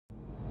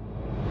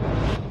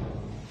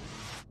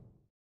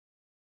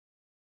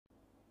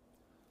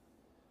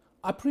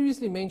I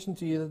previously mentioned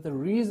to you that the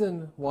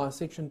reason why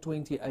Section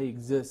 20A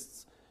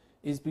exists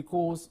is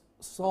because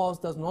SARS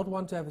does not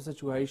want to have a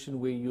situation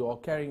where you are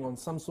carrying on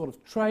some sort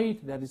of trade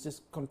that is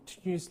just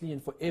continuously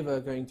and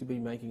forever going to be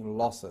making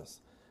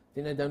losses.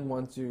 Then they don't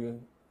want to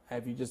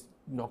have you just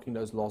knocking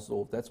those losses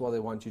off. That's why they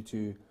want you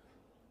to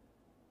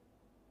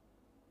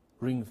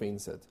ring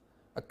fence it.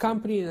 A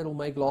company that will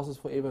make losses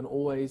forever and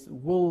always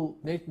will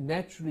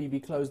naturally be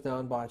closed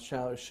down by its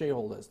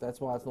shareholders.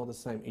 That's why it's not the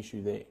same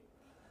issue there.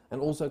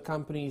 And also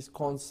companies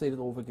can't set it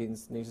off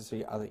against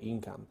necessarily other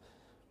income.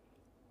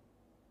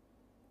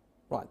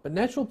 Right, but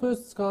natural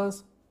persons,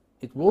 guys,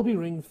 it will be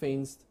ring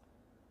fenced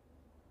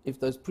if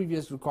those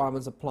previous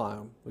requirements apply,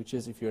 which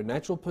is if you're a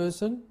natural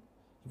person,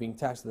 you're being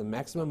taxed at the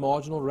maximum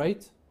marginal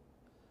rate,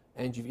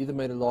 and you've either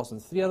made a loss in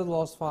 3 out of the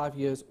last 5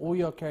 years, or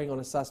you're carrying on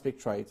a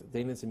suspect trade,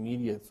 then it's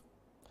immediate.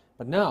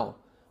 But now,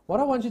 what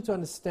I want you to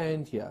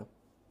understand here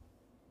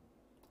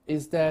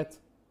is that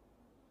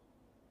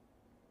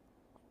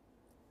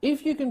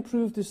if you can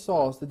prove to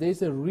SARS that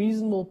there's a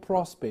reasonable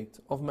prospect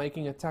of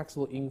making a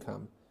taxable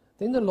income,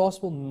 then the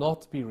loss will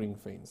not be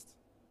ring-fenced.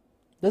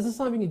 This is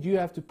something that you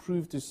have to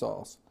prove to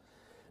SARS.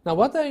 Now,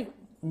 what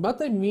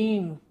they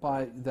mean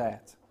by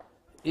that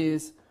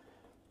is,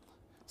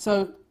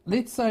 so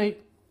let's say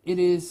it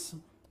is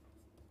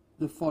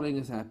the following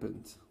has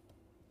happened.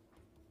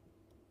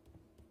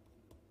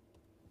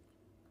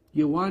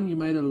 Year 1, you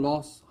made a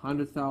loss,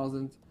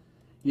 100,000.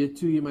 Year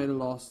 2, you made a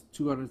loss,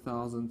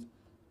 200,000.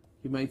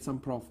 You made some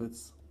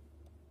profits.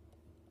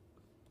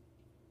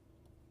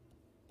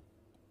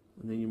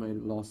 And then you made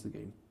a loss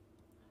again.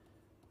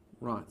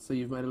 Right, so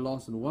you've made a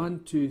loss in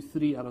 1, 2,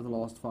 3 out of the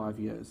last 5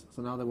 years.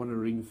 So now they want to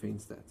ring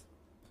fence that.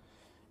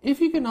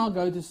 If you can now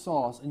go to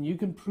SARS and you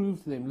can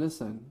prove to them,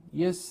 listen,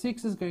 year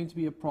 6 is going to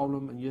be a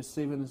problem and year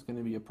 7 is going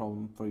to be a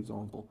problem, for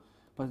example.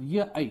 But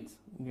year 8,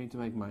 I'm going to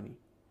make money.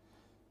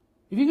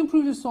 If you can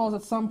prove to SARS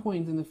at some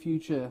point in the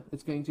future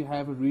it's going to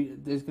have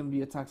there's going to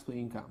be a taxable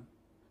income.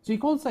 So you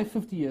can't say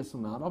 50 years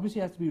from now. It obviously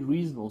has to be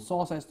reasonable.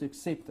 SARS has to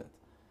accept it.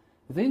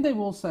 Then they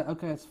will say,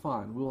 okay, it's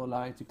fine. We'll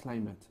allow you to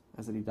claim it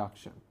as a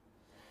deduction.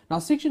 Now,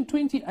 Section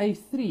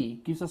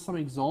 20A3 gives us some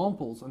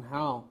examples on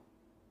how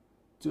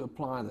to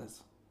apply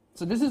this.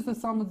 So this is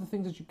some of the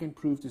things that you can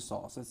prove to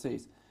SARS. It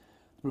says,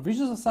 the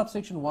provisions of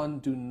subsection 1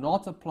 do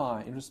not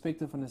apply in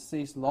respect of an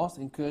assessed loss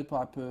incurred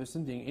by a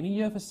person during any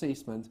year of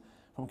assessment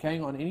from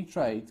carrying on any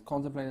trade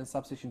contemplated in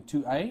subsection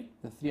 2A,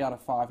 the 3 out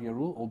of 5 year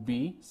rule, or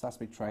B,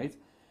 suspect trade,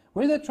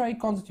 where that trade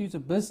constitutes a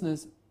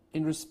business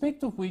in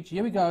respect of which,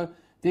 here we go,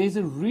 there is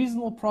a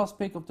reasonable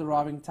prospect of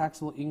deriving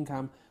taxable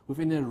income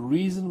within a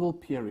reasonable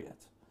period,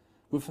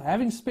 with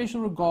having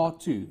special regard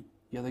to,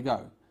 here they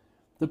go,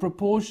 the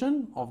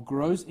proportion of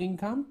gross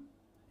income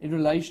in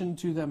relation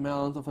to the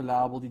amount of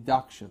allowable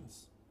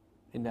deductions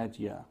in that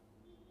year.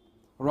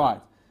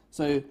 Right,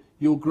 so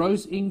your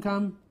gross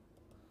income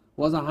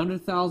was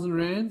 100,000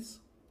 rands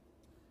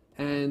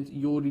and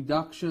your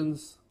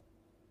deductions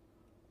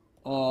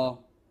are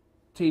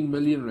 10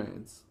 million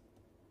rands.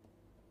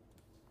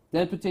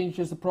 That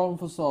potentially is a problem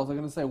for SARS. They're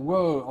going to say,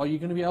 whoa, are you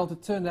going to be able to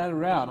turn that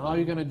around? How are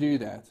you going to do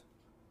that?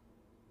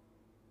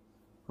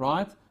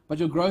 Right? But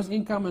your gross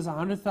income is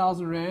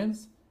 100,000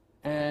 rands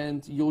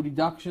and your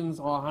deductions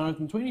are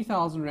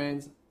 120,000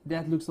 rands.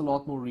 That looks a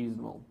lot more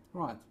reasonable.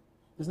 Right.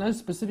 There's no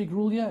specific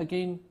rule here.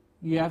 Again,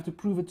 you have to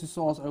prove it to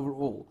SARS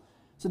overall.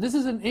 So this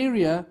is an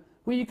area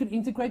where you could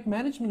integrate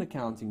management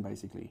accounting,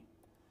 basically.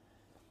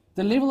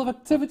 The level of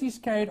activities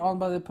carried on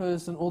by the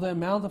person or the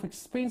amount of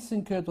expenses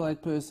incurred by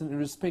that person in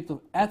respect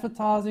of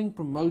advertising,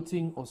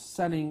 promoting, or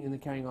selling in the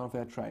carrying on of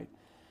that trade.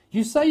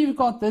 You say you've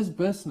got this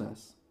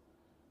business,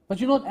 but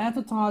you're not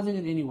advertising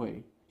it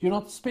anyway. You're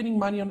not spending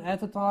money on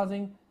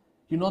advertising.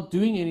 You're not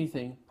doing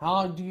anything.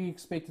 How do you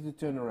expect it to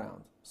turn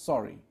around?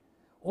 Sorry.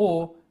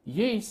 Or,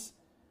 yes,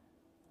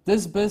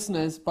 this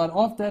business, but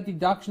of that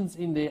deductions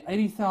in there,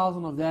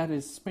 80,000 of that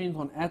is spent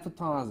on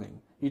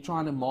advertising. You're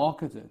trying to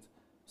market it.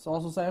 So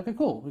also say, okay,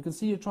 cool, we can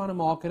see you're trying to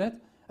market it.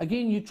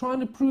 Again, you're trying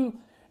to prove,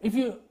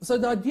 so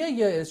the idea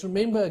here is,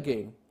 remember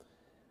again,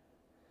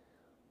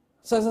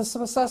 so as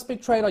a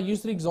suspect trade, I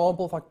used an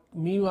example of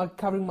me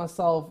covering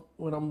myself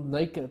when I'm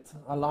naked.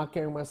 I like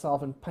carrying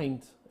myself in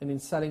paint and then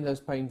selling those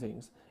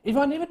paintings. If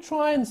I never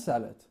try and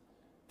sell it,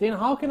 then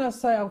how can I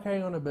say I'm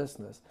carrying on a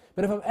business?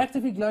 But if I'm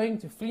actively going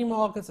to flea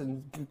markets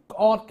and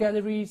art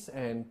galleries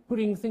and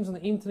putting things on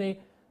the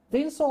internet,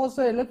 then so I'll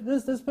say, look,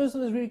 this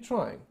person is really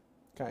trying.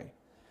 Okay.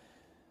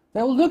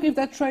 They will look if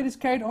that trade is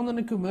carried on in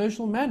a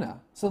commercial manner.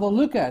 So they'll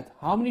look at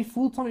how many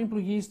full-time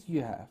employees do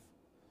you have?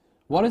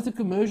 What is the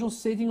commercial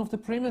setting of the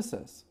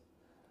premises?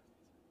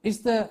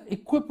 Is the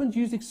equipment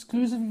used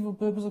exclusively for the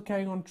purpose of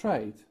carrying on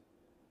trade?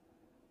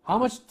 How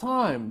much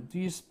time do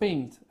you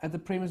spend at the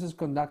premises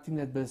conducting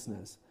that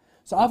business?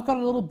 So I've got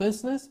a little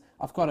business.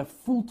 I've got a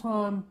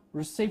full-time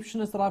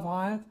receptionist that I've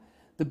hired.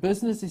 The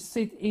business is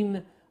set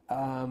in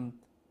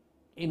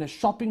a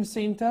shopping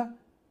center.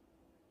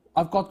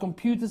 I've got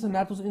computers and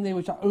laptops in there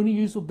which I only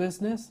use for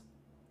business.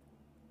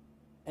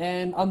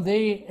 And I'm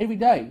there every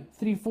day,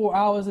 3-4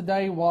 hours a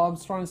day while I'm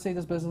trying to set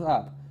this business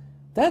up.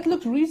 That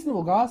looks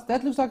reasonable, guys.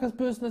 That looks like a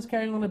person that's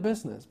carrying on a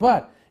business.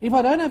 But if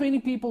I don't have any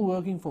people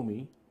working for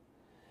me,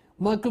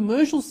 my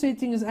commercial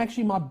setting is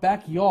actually my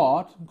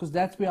backyard, because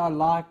that's where I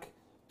like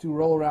to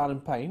roll around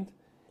and paint.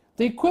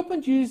 The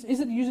equipment used, is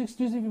it used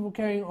exclusively for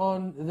carrying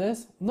on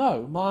this?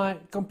 No. My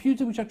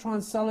computer, which I try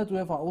and sell it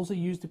with, I also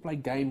use to play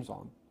games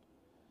on.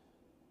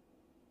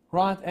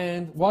 Right?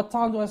 And what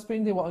time do I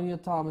spend there? What only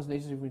time is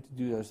necessary for me to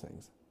do those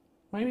things?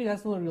 Maybe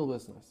that's not a real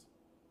business.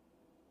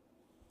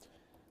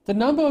 The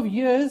number of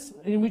years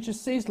in which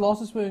assessed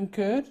losses were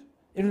incurred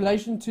in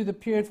relation to the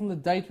period from the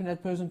date when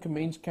that person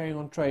commenced carrying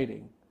on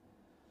trading.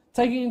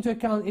 Taking into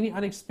account any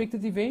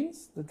unexpected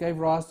events that gave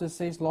rise to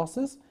assessed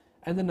losses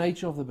and the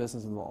nature of the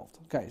business involved.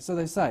 Okay, so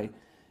they say,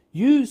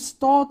 you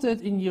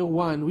started in year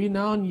 1, we're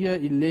now in year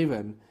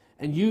 11,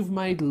 and you've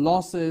made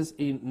losses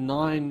in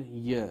 9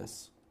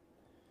 years.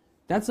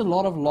 That's a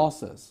lot of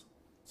losses.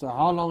 So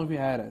how long have you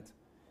had it?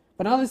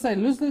 But now they say,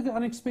 let's look at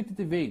unexpected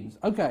events.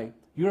 Okay,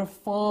 you're a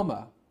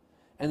farmer,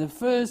 and the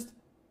first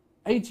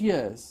 8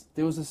 years,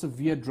 there was a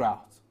severe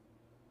drought.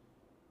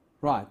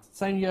 Right,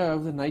 same year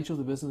of the nature of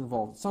the business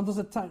involved. Some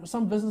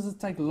businesses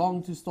take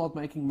long to start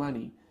making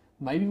money.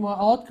 Maybe my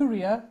art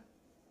career,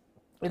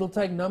 it'll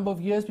take a number of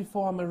years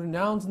before I'm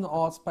renowned in the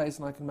art space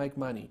and I can make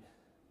money.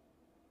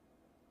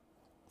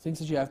 Things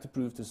that you have to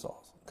prove to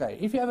SARS. Okay,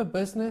 if you have a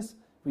business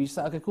where you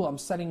say, okay, cool, I'm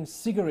selling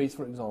cigarettes,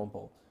 for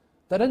example.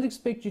 They don't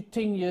expect you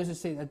 10 years to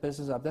set that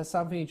business up. That's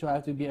something that you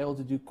have to be able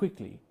to do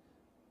quickly.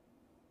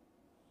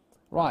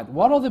 Right,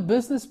 what are the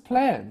business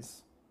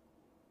plans?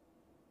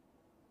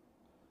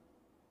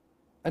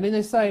 And then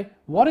they say,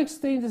 what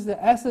extent is the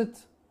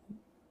asset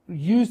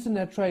used in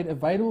that trade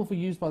available for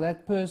use by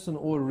that person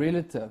or a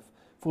relative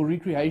for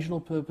recreational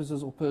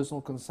purposes or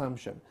personal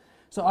consumption?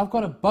 So I've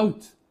got a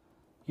boat.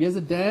 Here's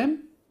a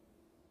dam,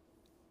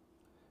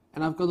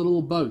 and I've got a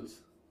little boat.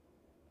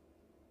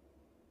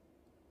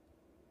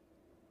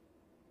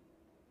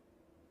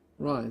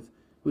 Right,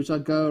 which I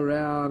go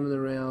around and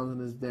around in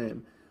this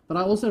dam. But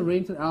I also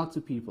rent it out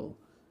to people.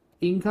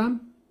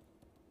 Income,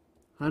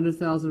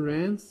 100,000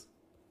 rands.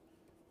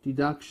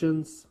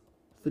 Deductions,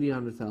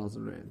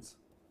 300,000 rands.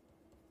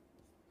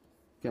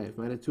 Okay, I've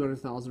made a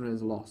 200,000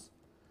 rands loss.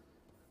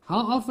 How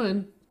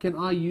often can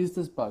I use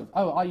this boat?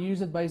 Oh, I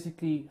use it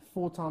basically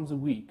 4 times a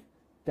week.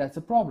 That's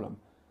a problem.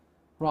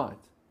 Right.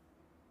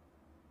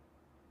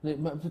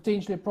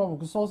 Potentially a problem,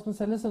 because someone's going to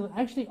say, listen,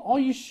 actually, are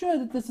you sure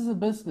that this is a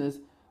business?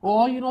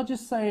 Or are you not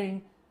just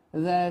saying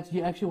that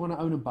you actually want to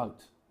own a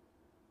boat?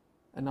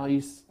 And now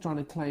you're trying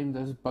to claim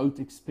those boat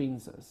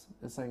expenses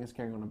and saying it's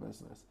carrying on a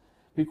business.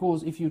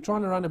 Because if you're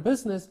trying to run a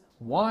business,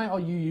 why are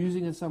you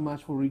using it so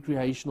much for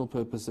recreational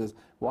purposes?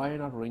 Why are you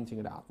not renting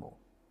it out more?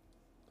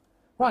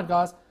 Right,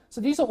 guys,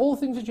 so these are all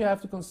things that you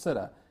have to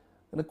consider.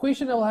 And the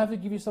question will have to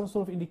give you some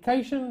sort of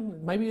indication.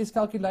 Maybe there's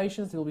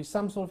calculations, there will be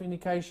some sort of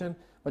indication,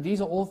 but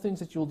these are all things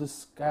that you'll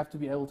have to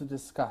be able to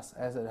discuss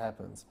as it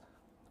happens.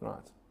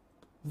 Right.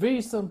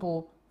 Very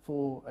simple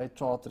for a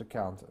chartered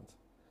accountant.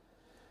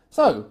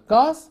 So,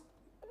 guys,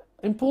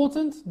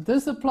 important,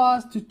 this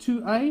applies to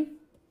 2A,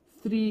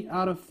 3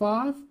 out of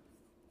 5,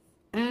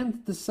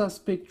 and the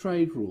suspect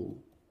trade rule.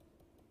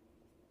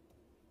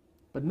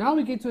 But now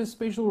we get to a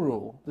special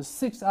rule, the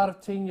 6 out of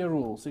 10 year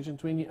rule, section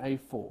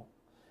 20A4.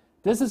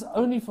 This is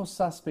only for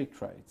suspect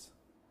trades.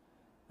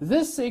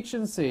 This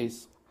section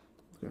says,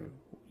 okay,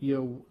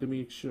 let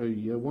me show you,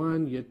 year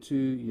 1, year 2,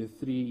 year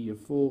 3, year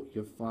 4,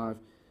 year 5,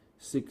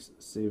 6,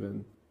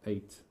 7,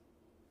 8,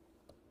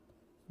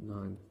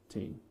 9,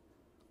 10.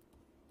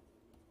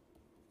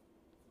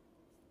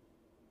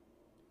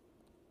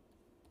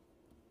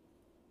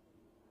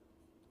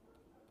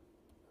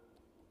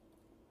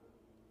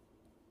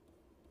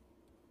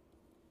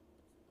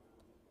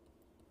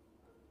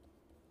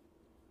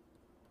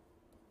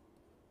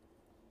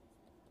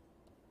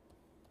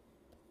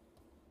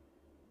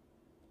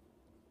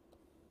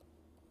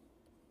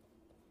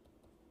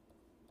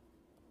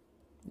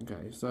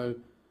 Okay, so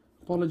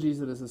apologies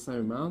that it's the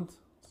same amount.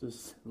 It's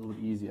just a little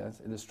bit easier. It's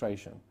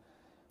illustration.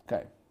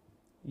 Okay,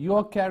 you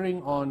are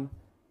carrying on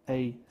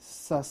a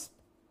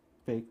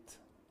suspect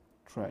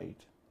trade.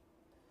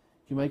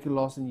 You make a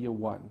loss in year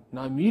 1.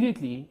 Now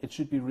immediately it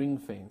should be ring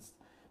fenced,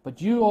 but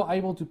you are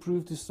able to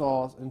prove to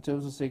SARS in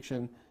terms of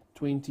section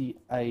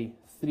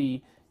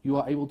 20A3, you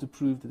are able to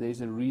prove that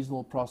there's a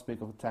reasonable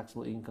prospect of a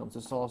taxable income. So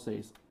SARS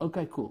says,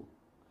 okay, cool.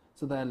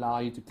 So they allow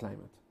you to claim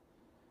it.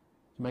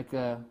 You make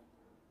a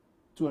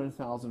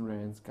 200,000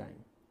 rands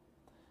gain.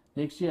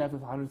 Next year, you have a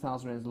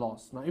 100,000 rands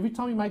loss. Now, every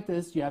time you make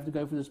this, you have to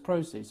go through this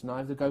process. Now, I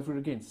have to go through it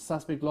again. It's a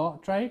suspect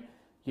trade,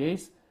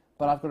 yes,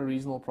 but I've got a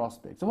reasonable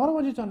prospect. So what I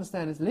want you to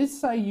understand is, let's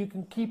say you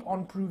can keep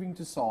on proving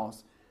to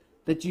SARS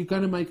that you're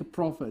going to make a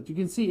profit. You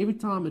can see every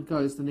time it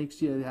goes, the next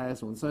year it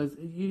has one. So,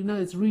 you know,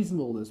 it's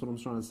reasonable, that's what I'm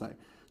trying to say.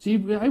 So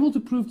you're able to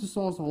prove to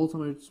SARS the whole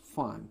time it's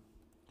fine.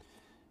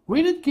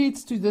 When it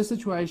gets to this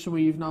situation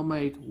where you've now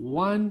made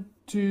 1,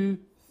 2,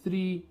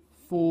 3,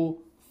 4,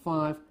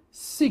 5,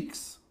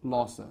 6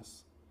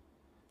 losses.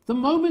 The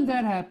moment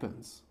that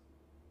happens,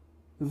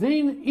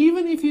 then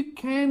even if you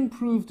can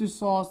prove to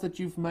SARS that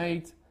you've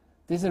made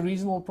there's a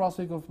reasonable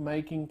prospect of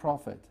making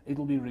profit, it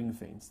will be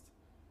ring-fenced.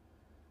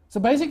 So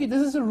basically,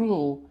 this is a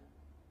rule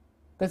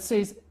that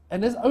says,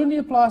 and this only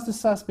applies to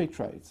suspect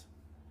trades.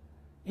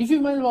 If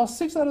you've made a loss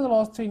 6 out of the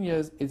last 10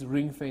 years, it's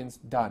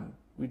ring-fenced, done.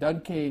 We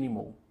don't care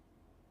anymore.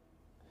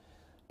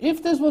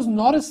 If this was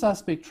not a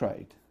suspect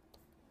trade,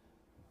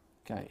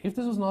 okay, if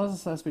this was not a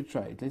suspect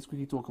trade, let's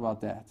quickly talk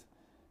about that.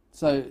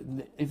 So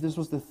if this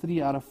was the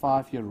 3 out of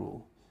 5 year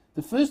rule,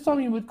 the first time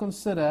you would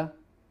consider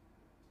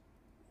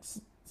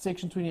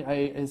Section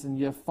 20A is in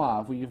year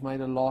 5, where you've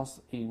made a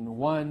loss in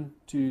 1,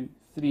 2,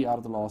 3 out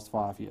of the last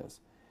 5 years.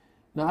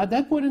 Now at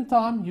that point in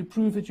time, you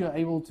prove that you're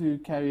able to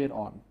carry it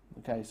on.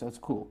 Okay, so it's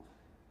cool.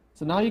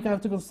 So now you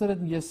have to consider it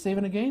in year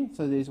 7 again.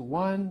 So there's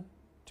 1,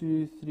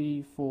 2,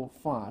 3, 4,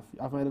 5.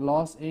 I've made a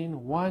loss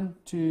in 1,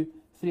 2,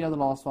 3 out of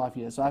the last 5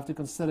 years. So I have to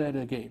consider it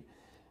again.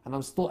 And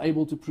I'm still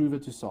able to prove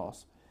it to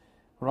SARS.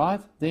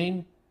 Right?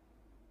 Then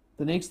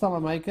the next time I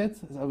make it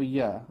is over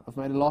here. I've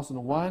made a loss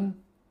in 1,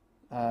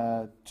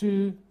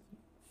 2,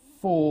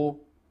 4,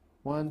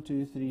 1,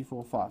 2, 3,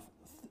 4, 5.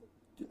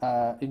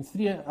 In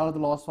 3 out of the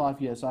last 5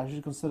 years, so I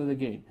should consider it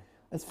again.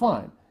 It's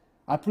fine.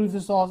 I prove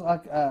the SARS,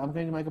 I'm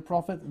going to make a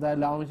profit, they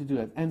allow me to do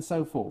it, and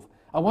so forth.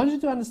 I want you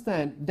to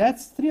understand,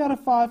 that's 3 out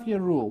of 5 year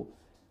rule.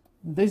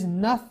 There's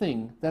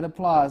nothing that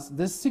applies.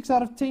 This 6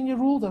 out of 10 year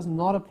rule does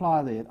not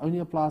apply there. It only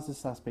applies to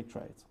suspect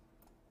trades.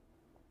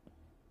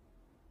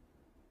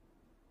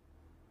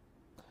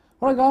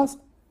 Alright guys,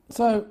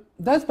 so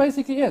that's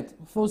basically it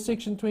for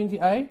Section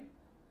 20A.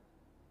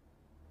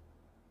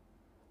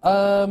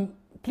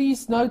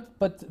 Please note,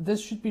 but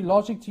this should be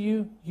logic to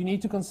you. You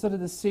need to consider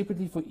this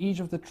separately for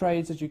each of the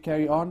trades that you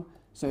carry on.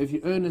 So if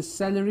you earn a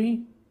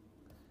salary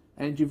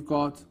and you've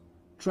got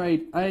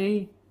trade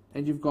A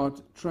and you've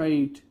got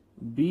trade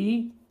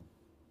B,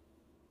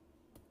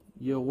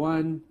 year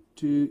 1,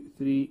 2,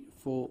 3,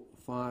 4,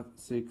 5,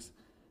 6.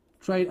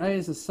 Trade A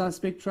is a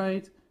suspect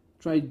trade.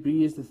 Trade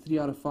B is the 3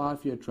 out of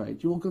 5 year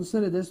trade. You will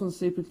consider this one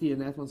separately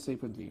and that one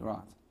separately, right?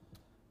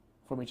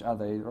 From each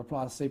other. It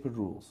applies separate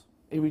rules.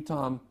 Every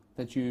time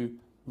that you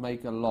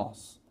make a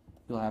loss,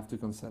 you'll have to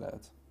consider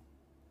it.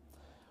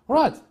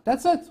 Alright,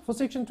 that's it for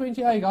Section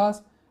 20A,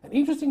 guys. An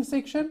interesting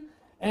section.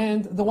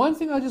 And the one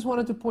thing I just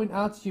wanted to point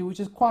out to you, which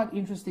is quite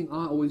interesting,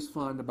 I always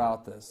find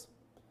about this,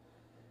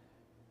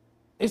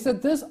 is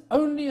that this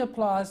only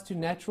applies to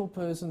natural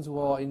persons who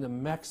are in the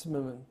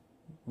maximum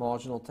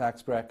marginal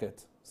tax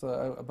bracket.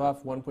 So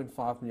above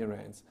 1.5 million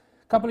rands.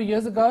 A couple of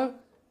years ago,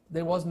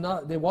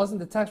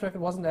 the tax bracket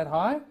wasn't that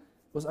high. It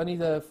was only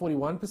the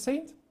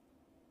 41%.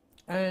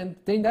 And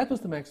then that was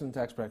the maximum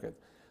tax bracket.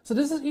 So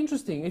this is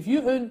interesting. If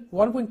you earn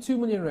 1.2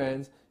 million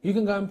rands, you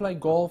can go and play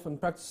golf and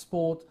practice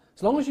sport.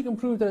 As long as you can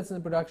prove that it's in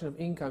the production of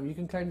income, you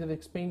can claim that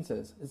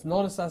expenses. It's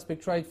not a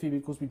suspect trade fee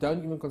because we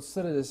don't even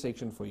consider this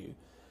section for you.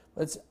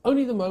 It's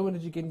only the moment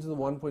that you get into the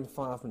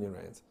 1.5 million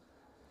rands.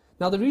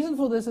 Now the reason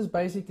for this is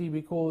basically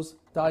because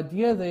the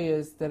idea there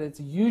is that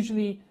it's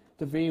usually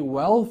the very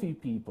wealthy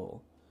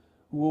people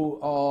who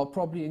are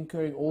probably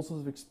incurring all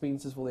sorts of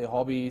expenses for their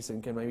hobbies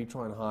and can maybe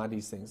try and hide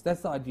these things.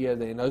 That's the idea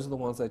there, and those are the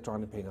ones they're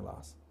trying to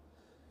penalize.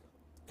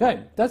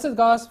 Okay, that's it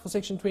guys for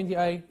Section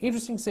 20A.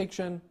 Interesting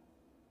section.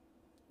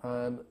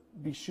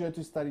 Be sure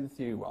to study the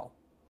theory well.